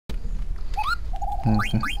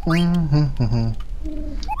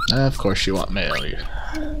Of course you want mail.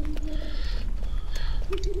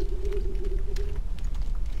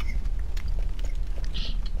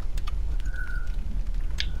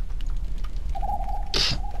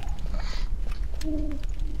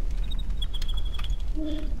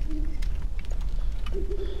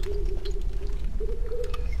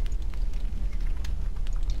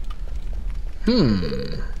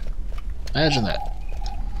 Imagine that.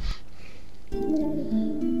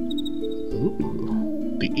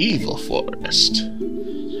 Ooh, the evil forest.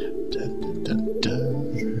 Dun, dun, dun, dun.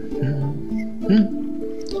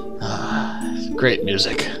 Ah, great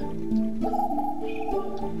music.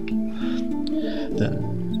 Dun,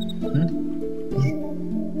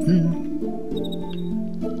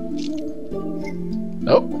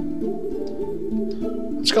 Oh,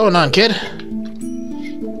 what's going on, kid?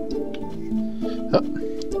 Oh,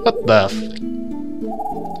 what the?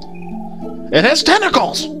 It has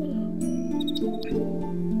tentacles!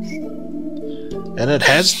 And it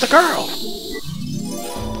has the girl!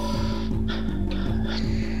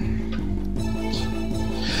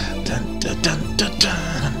 Dun, dun, dun, dun,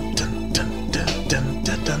 dun, dun, dun, dun, dun,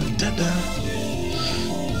 dun, dun, dun, dun.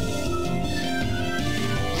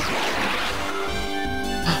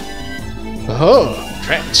 Oh,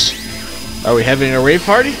 trance. Are we having a rave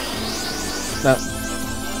party? No.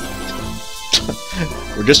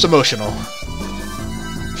 We're just emotional.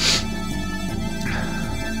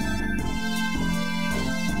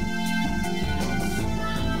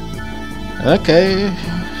 Okay.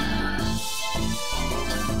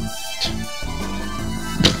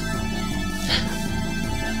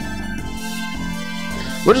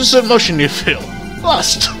 What is the emotion you feel?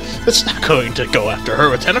 Lust. It's not going to go after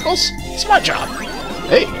her with tentacles. It's my job.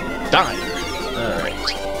 Hey, dime. Alright.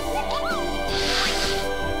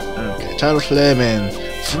 Okay, title flaming.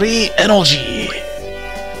 Free energy.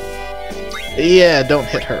 Yeah, don't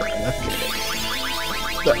hit her.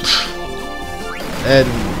 Okay. And...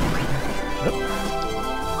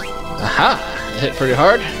 Aha! It hit pretty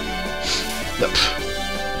hard.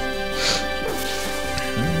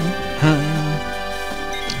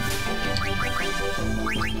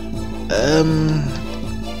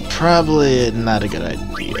 Probably not a good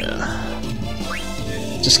idea.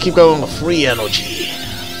 Just keep going with free energy.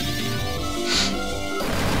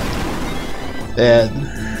 And...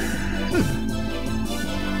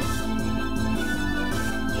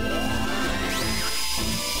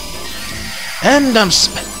 And I'm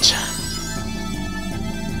spent.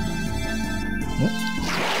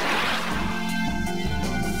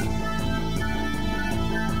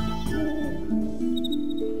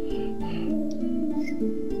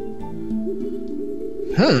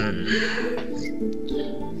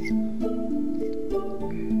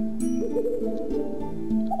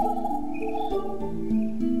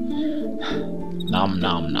 Nom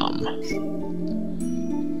nom nom.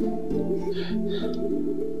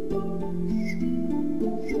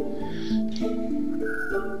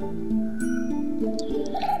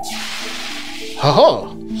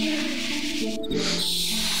 Ho-ho!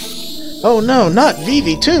 Oh no, not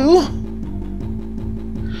Vivi too!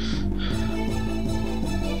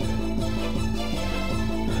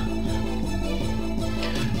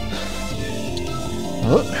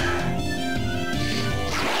 Oh.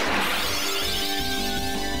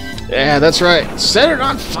 Yeah, that's right. Set it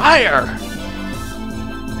on fire!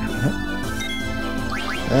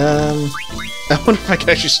 I wonder if I can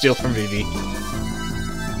actually steal from Vivi.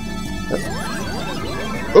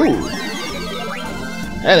 Ooh!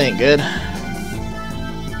 That ain't good.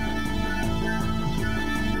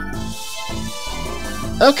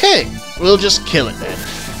 Okay, we'll just kill it then.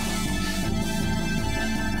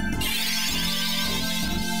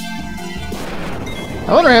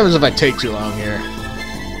 I wonder what happens if I take too long here.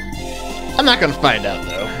 I'm not gonna find out,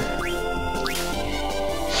 though.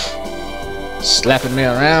 Slapping me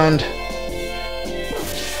around.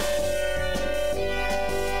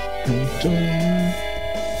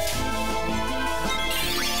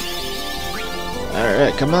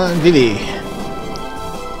 Alright, come on, Vivi.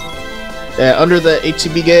 Yeah, under the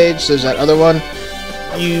HCB gauge, there's that other one.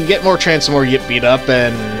 You get more chance the more you get beat up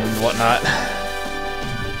and whatnot.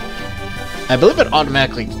 I believe it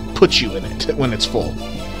automatically puts you in it when it's full.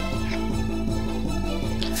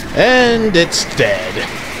 And it's dead.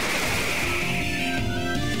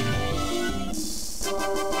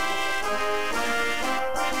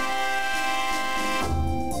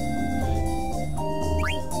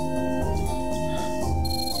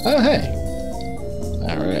 Oh, hey.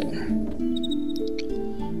 Alright.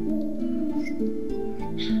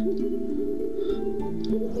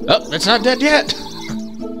 Oh, it's not dead yet!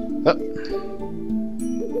 Oh.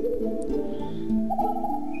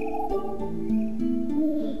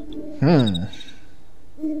 Hmm.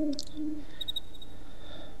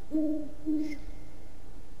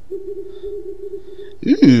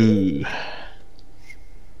 Ooh.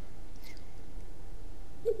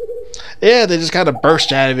 Yeah, they just kind of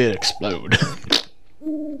burst out of it and explode.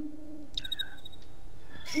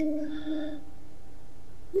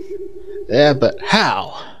 Yeah, but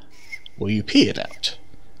how? Will you pee it out?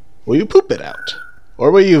 Will you poop it out?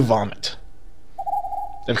 Or will you vomit?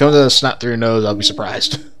 If it comes out a snot through your nose, I'll be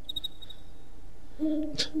surprised.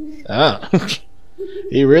 Ah.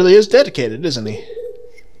 He really is dedicated, isn't he?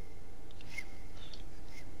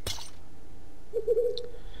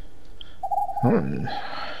 Hmm.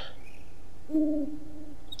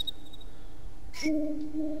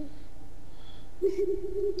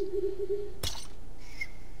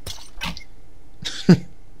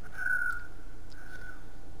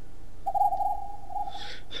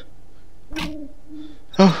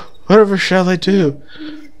 Oh, whatever shall I do?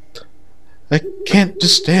 I can't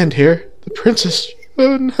just stand here. The princess...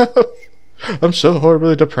 Oh no! I'm so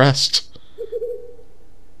horribly depressed.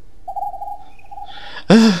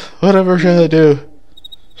 Whatever shall I do?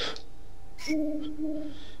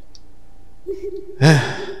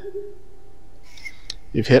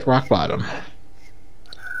 You've hit rock bottom.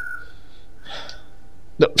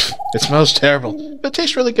 No, it smells terrible, but it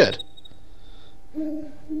tastes really good.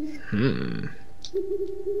 Hmm.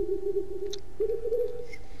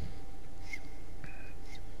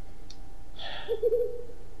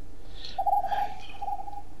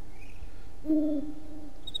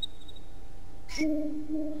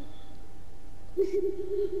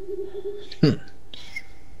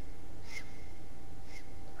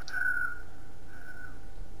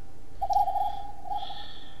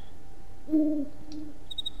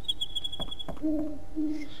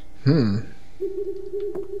 Hmm.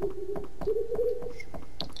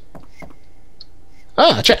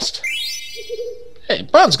 Ah, a chest. Hey,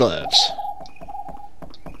 bronze gloves.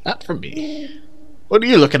 Not for me. What are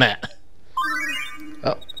you looking at?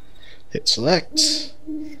 Oh. Hit select.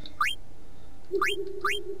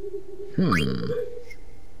 Hmm.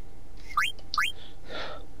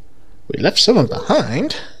 We left someone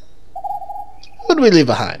behind. Who did we leave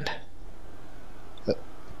behind?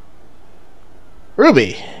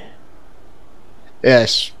 Ruby. Yeah, I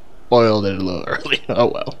spoiled it a little early. Oh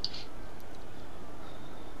well.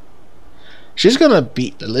 She's gonna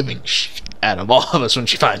beat the living shit out of all of us when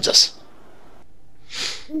she finds us.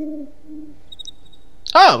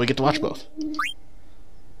 Oh, we get to watch both.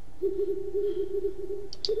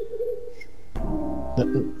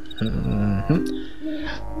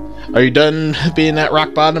 Are you done being at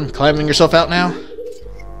rock bottom, climbing yourself out now?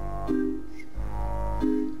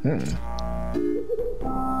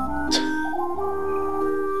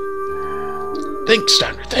 Think,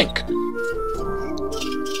 Steiner, think.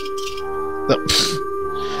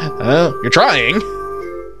 You're trying.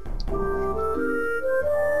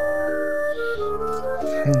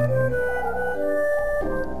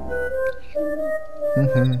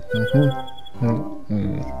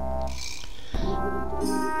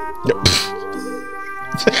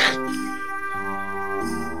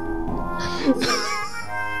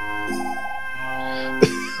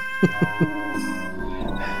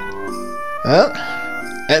 Well,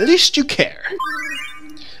 at least you care.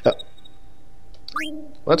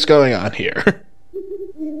 What's going on here?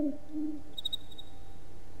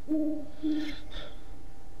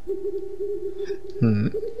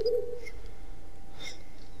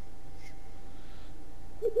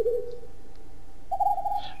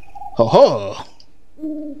 Ho ho!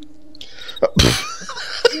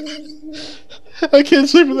 I can't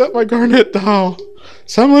sleep without my Garnet doll.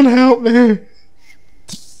 Someone help me.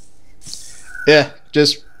 Yeah,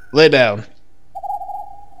 just lay down.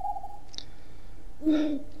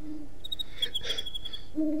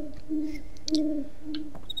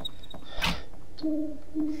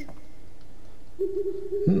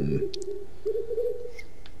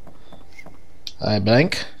 I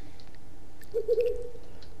blank.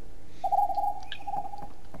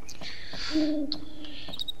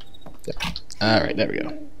 Alright, there we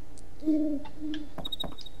go.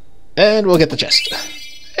 And we'll get the chest.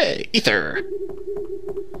 Hey, ether!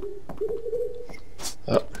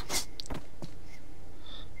 Oh.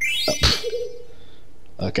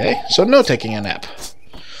 Okay, so no taking a nap.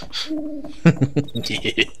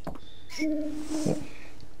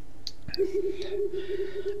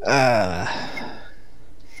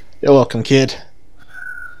 You're welcome, kid.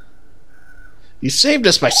 You saved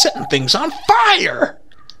us by setting things on fire!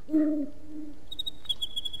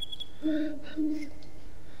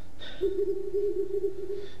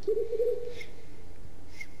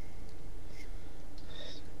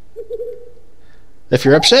 If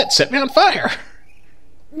you're upset, set me on fire.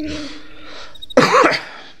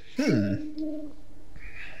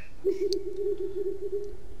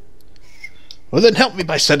 Well, then help me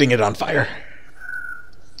by setting it on fire.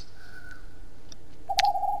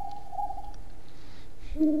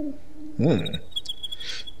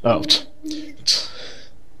 Oh.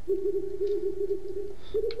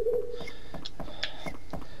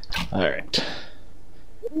 Alright.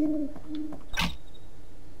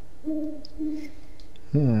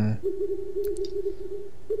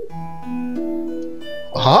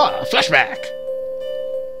 Aha! Flashback!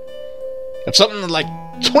 Of something like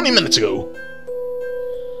 20 minutes ago.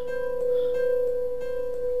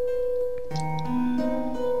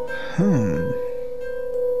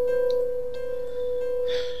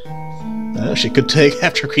 Well, she could take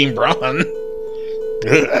after Queen Braun.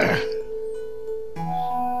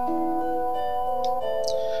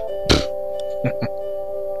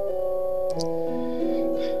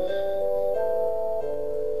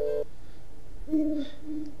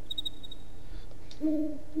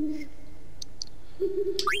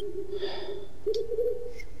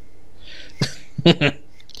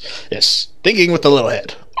 Yes, thinking with the little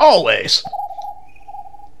head. Always.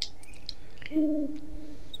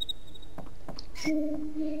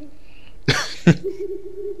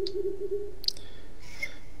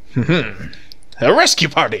 A rescue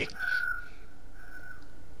party.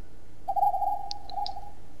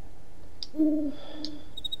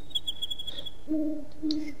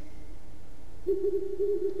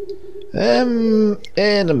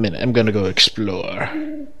 In a minute, I'm gonna go explore.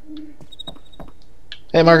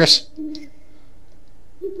 Hey, Marcus.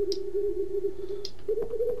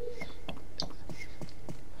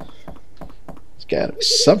 There's gotta be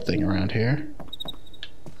something around here.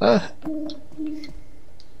 Ah.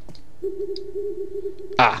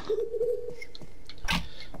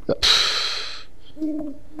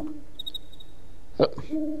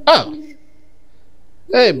 Oh.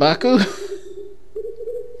 Hey, Baku.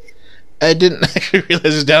 I didn't actually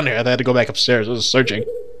realize it's down here. I had to go back upstairs. I was searching.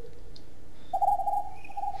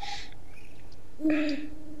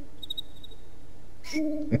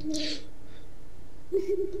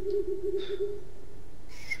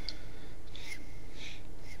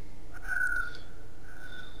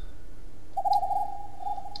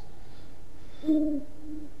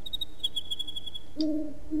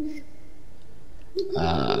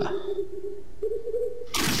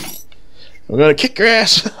 I'm gonna kick your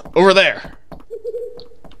ass over there.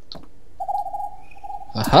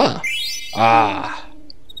 Aha.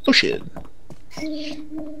 Oh shit.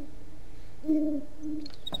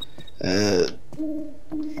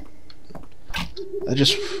 I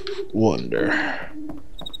just wonder,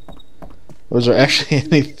 was there actually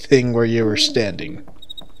anything where you were standing?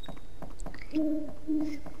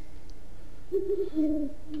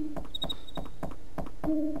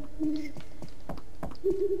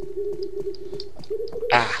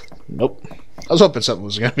 Nope. I was hoping something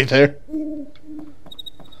was gonna be there.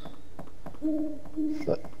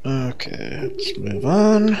 But, okay, let's move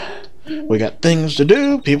on. We got things to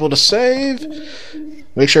do, people to save.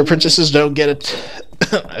 Make sure princesses don't get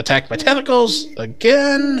attacked by tentacles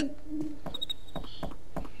again.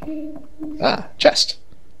 Chest.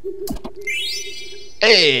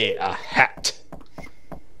 Hey, a hat.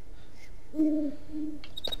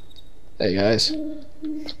 Hey guys.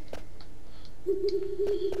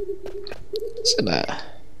 What's in that?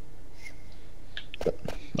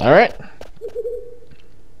 Alright.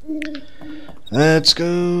 Let's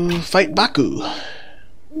go fight Baku.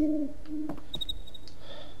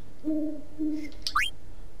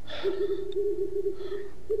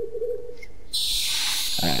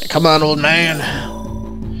 Alright, come on, old man.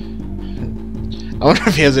 I wonder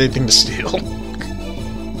if he has anything to steal.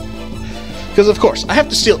 Because, of course, I have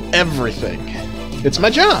to steal everything. It's my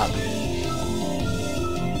job.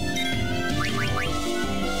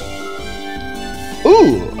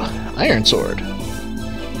 Ooh, iron sword.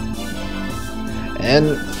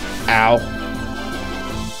 And, ow.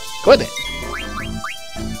 Go ahead.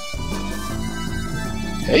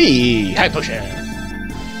 Hey, high potion.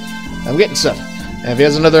 I'm getting stuff. And if he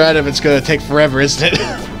has another item, it's gonna take forever, isn't it?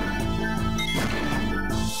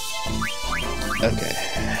 Okay.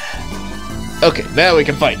 Okay, now we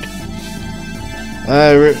can fight.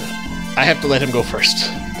 I have to let him go first.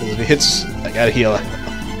 Because if he hits, I gotta heal him.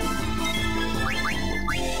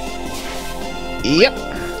 Yep.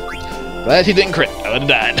 Glad he didn't crit. I would have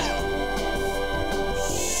died.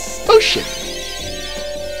 Oh shit.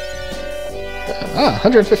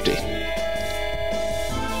 150.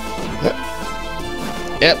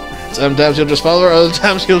 Yep. Sometimes he'll just follow her, other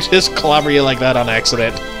times he'll just clobber you like that on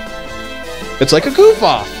accident. It's like a goof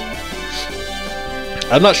off.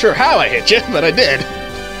 I'm not sure how I hit you, but I did.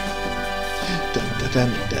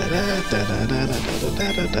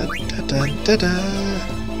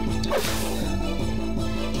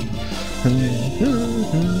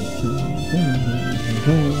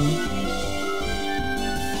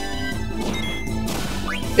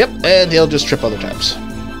 Yep, and he'll just trip other times.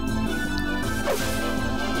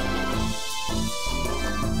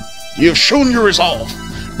 You've shown your resolve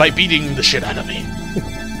by beating the shit out of me.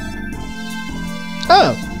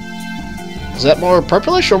 Oh. Is that more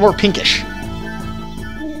purplish or more pinkish?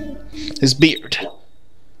 His beard.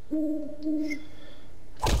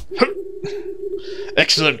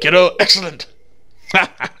 Excellent, kiddo, excellent.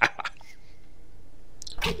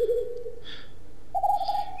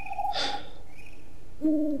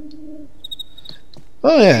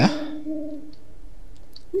 Oh, yeah.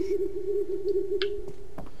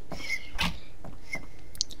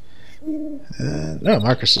 No,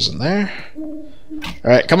 Marcus isn't there.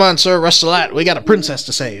 Alright, come on, Sir Rustelat. We got a princess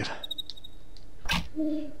to save.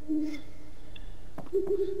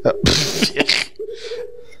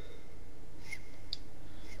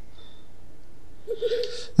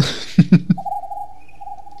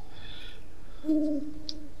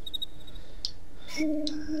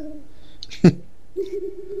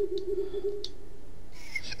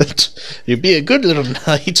 You be a good little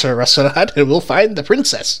knight, Sir Rustelat, and we'll find the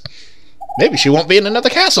princess. Maybe she won't be in another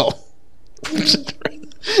castle.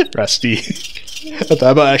 Rusty. I thought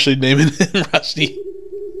about actually naming him Rusty.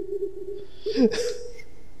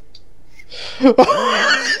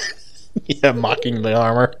 Yeah, mocking the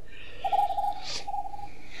armor.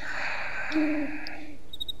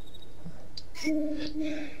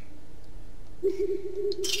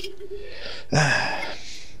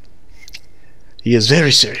 He is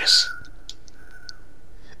very serious.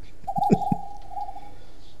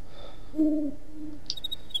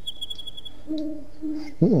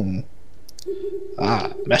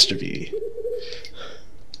 Ah, Master V.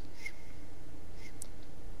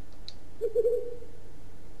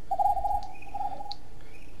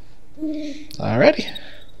 Alrighty.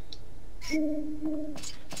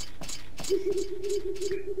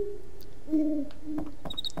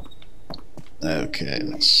 Okay,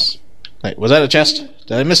 let's... Wait, was that a chest?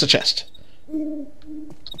 Did I miss a chest?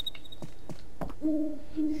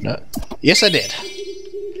 No. Yes, I did.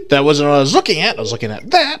 That wasn't what I was looking at. I was looking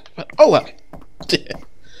at that, but oh well.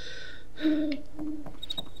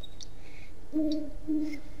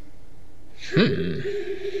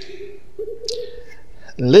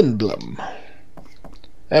 Lindblom.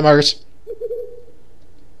 Hey, Marcus.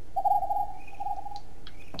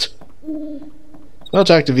 I'll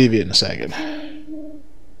talk to Vivi in a second.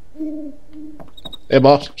 Hey,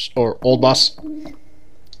 boss. Or old boss.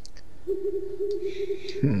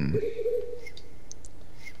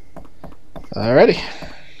 Alrighty.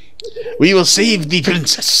 We will save the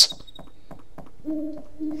princess.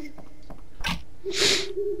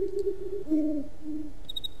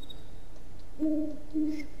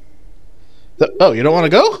 Oh, you don't want to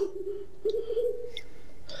go?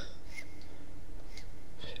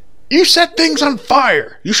 You set things on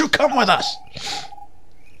fire. You should come with us.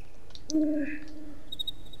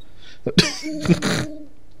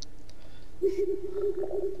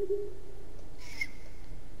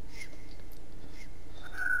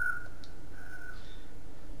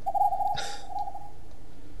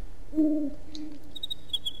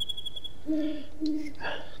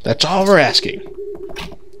 That's all we're asking.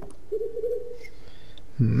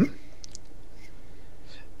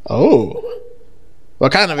 Oh.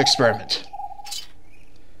 What kind of experiment?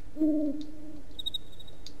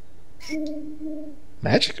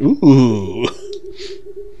 Magic? Ooh.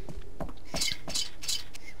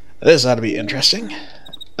 This ought to be interesting.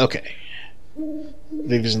 Okay.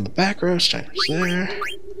 Vivi's in the back row. Steiner's there.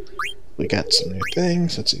 We got some new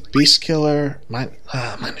things. Let's see. Beast Killer.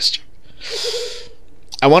 Minus 2.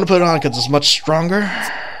 I want to put it on because it's much stronger.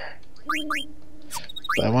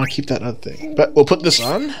 But I want to keep that other thing. But we'll put this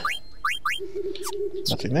on.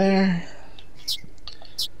 Nothing there.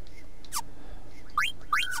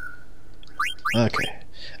 Okay.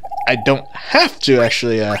 I don't have to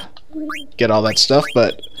actually get all that stuff,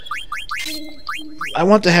 but I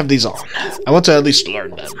want to have these on. I want to at least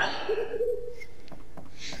learn them.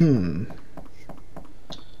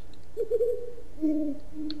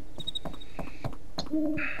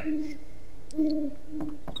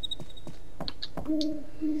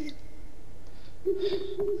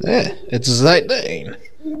 Yeah, it's Zidane.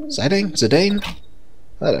 Zidane?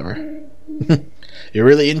 Whatever. You're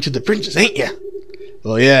really into the princess, ain't ya?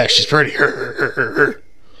 Well, yeah, she's pretty.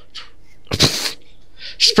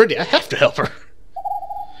 She's pretty. I have to help her.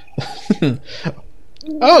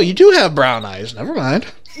 Oh, you do have brown eyes. Never mind.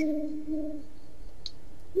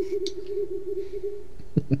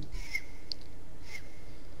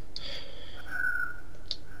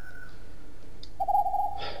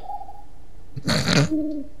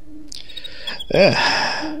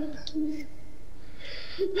 Yeah.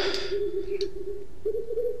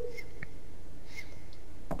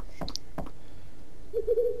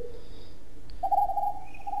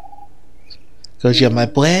 Because you're my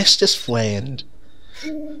bestest friend.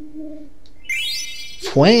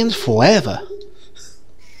 Friends forever.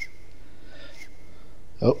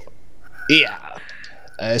 Oh. Yeah.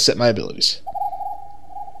 I set my abilities.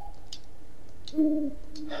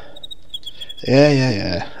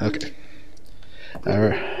 Yeah. Okay.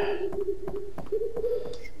 Alright.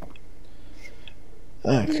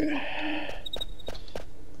 Okay.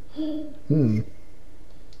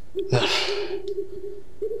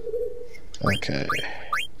 Okay.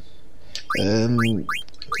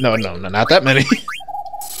 No, not that many.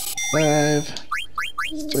 5,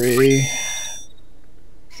 3.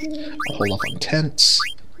 I'll hold off on tents.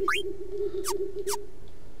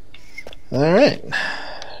 Alright.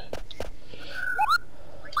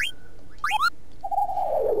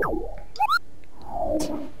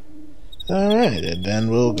 Alright, and then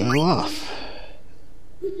we'll go off.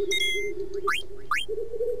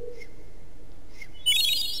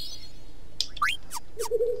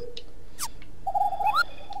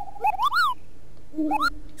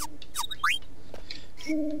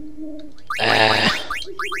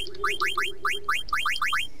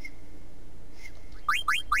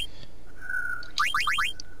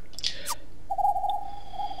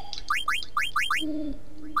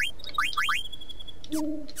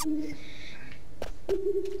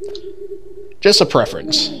 Just a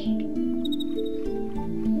preference.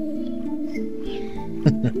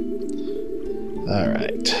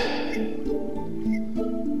 Alright.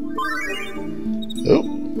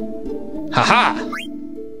 Oh. Haha!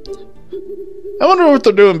 I wonder what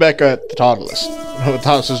they're doing back at the Nautilus. What the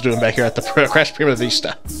Nautilus is doing back here at the Crash Prima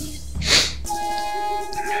Vista.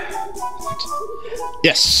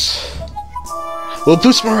 Yes. We'll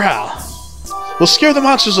boost morale. We'll scare the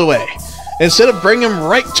monsters away, instead of bringing them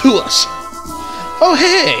right to us. Oh,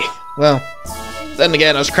 hey! Well, then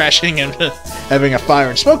again, I was crashing and having a fire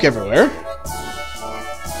and smoke everywhere.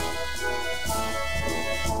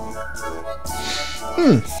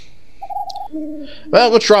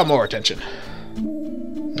 Well, let's draw more attention.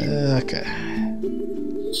 Okay.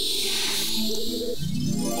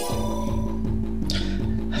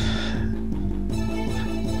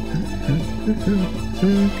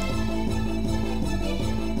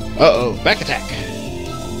 Uh-oh, back attack.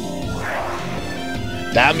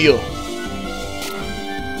 Damn you.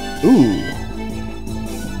 Ooh.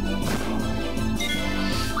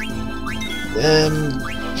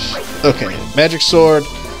 Okay, magic sword.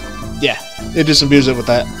 Yeah, it just imbues it with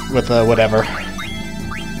that, with whatever.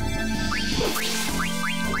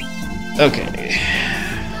 Okay.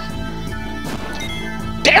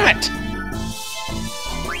 Damn it!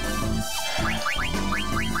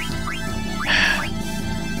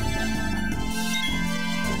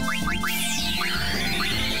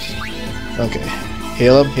 Okay.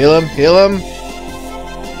 Heal him, heal him, heal him.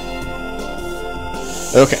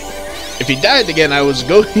 Okay. If he died again, I was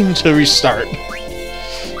going to restart.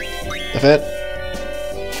 If it...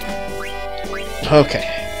 Okay.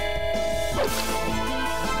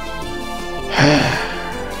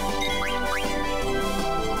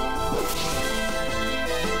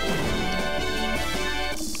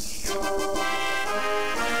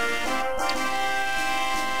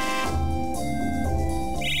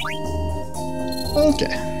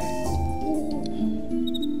 Okay.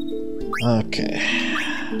 Okay.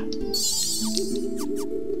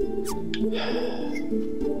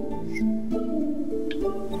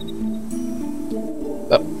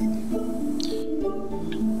 Oh.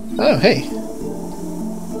 Oh, hey.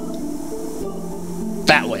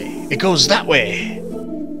 That way. It goes that way.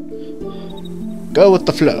 Go with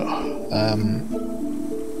the flow.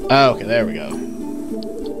 Oh, okay, there we go.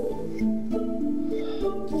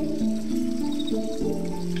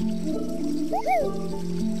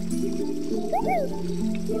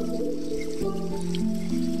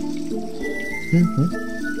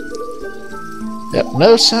 Yep,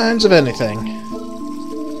 no signs of anything.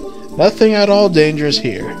 Nothing at all dangerous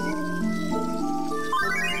here.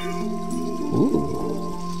 Ooh.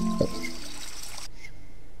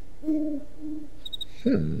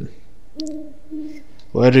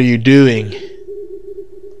 What are you doing?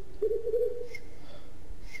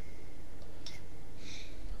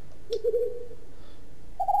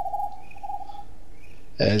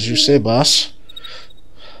 As you say, boss.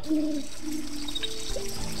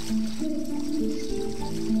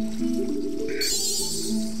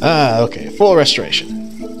 Ah, okay. Full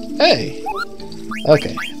restoration. Hey.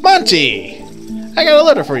 Okay. Monty! I got a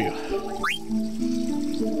letter for you.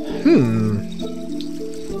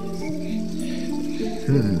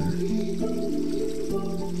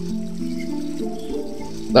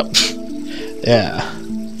 Oh, yeah.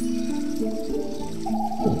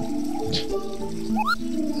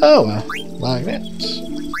 Oh, well. Magnet.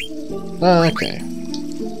 Okay.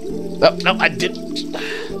 Oh, no, I didn't.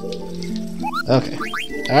 Okay.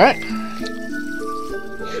 Alright.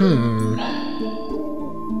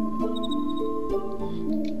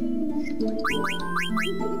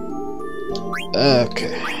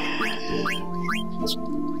 Okay.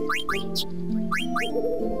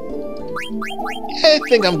 I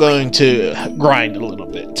think I'm going to grind a little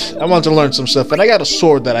bit. I want to learn some stuff, and I got a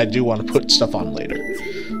sword that I do want to put stuff on later.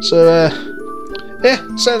 So,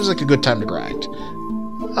 yeah, sounds like a good time to grind.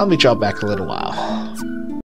 I'll meet y'all back in a little while.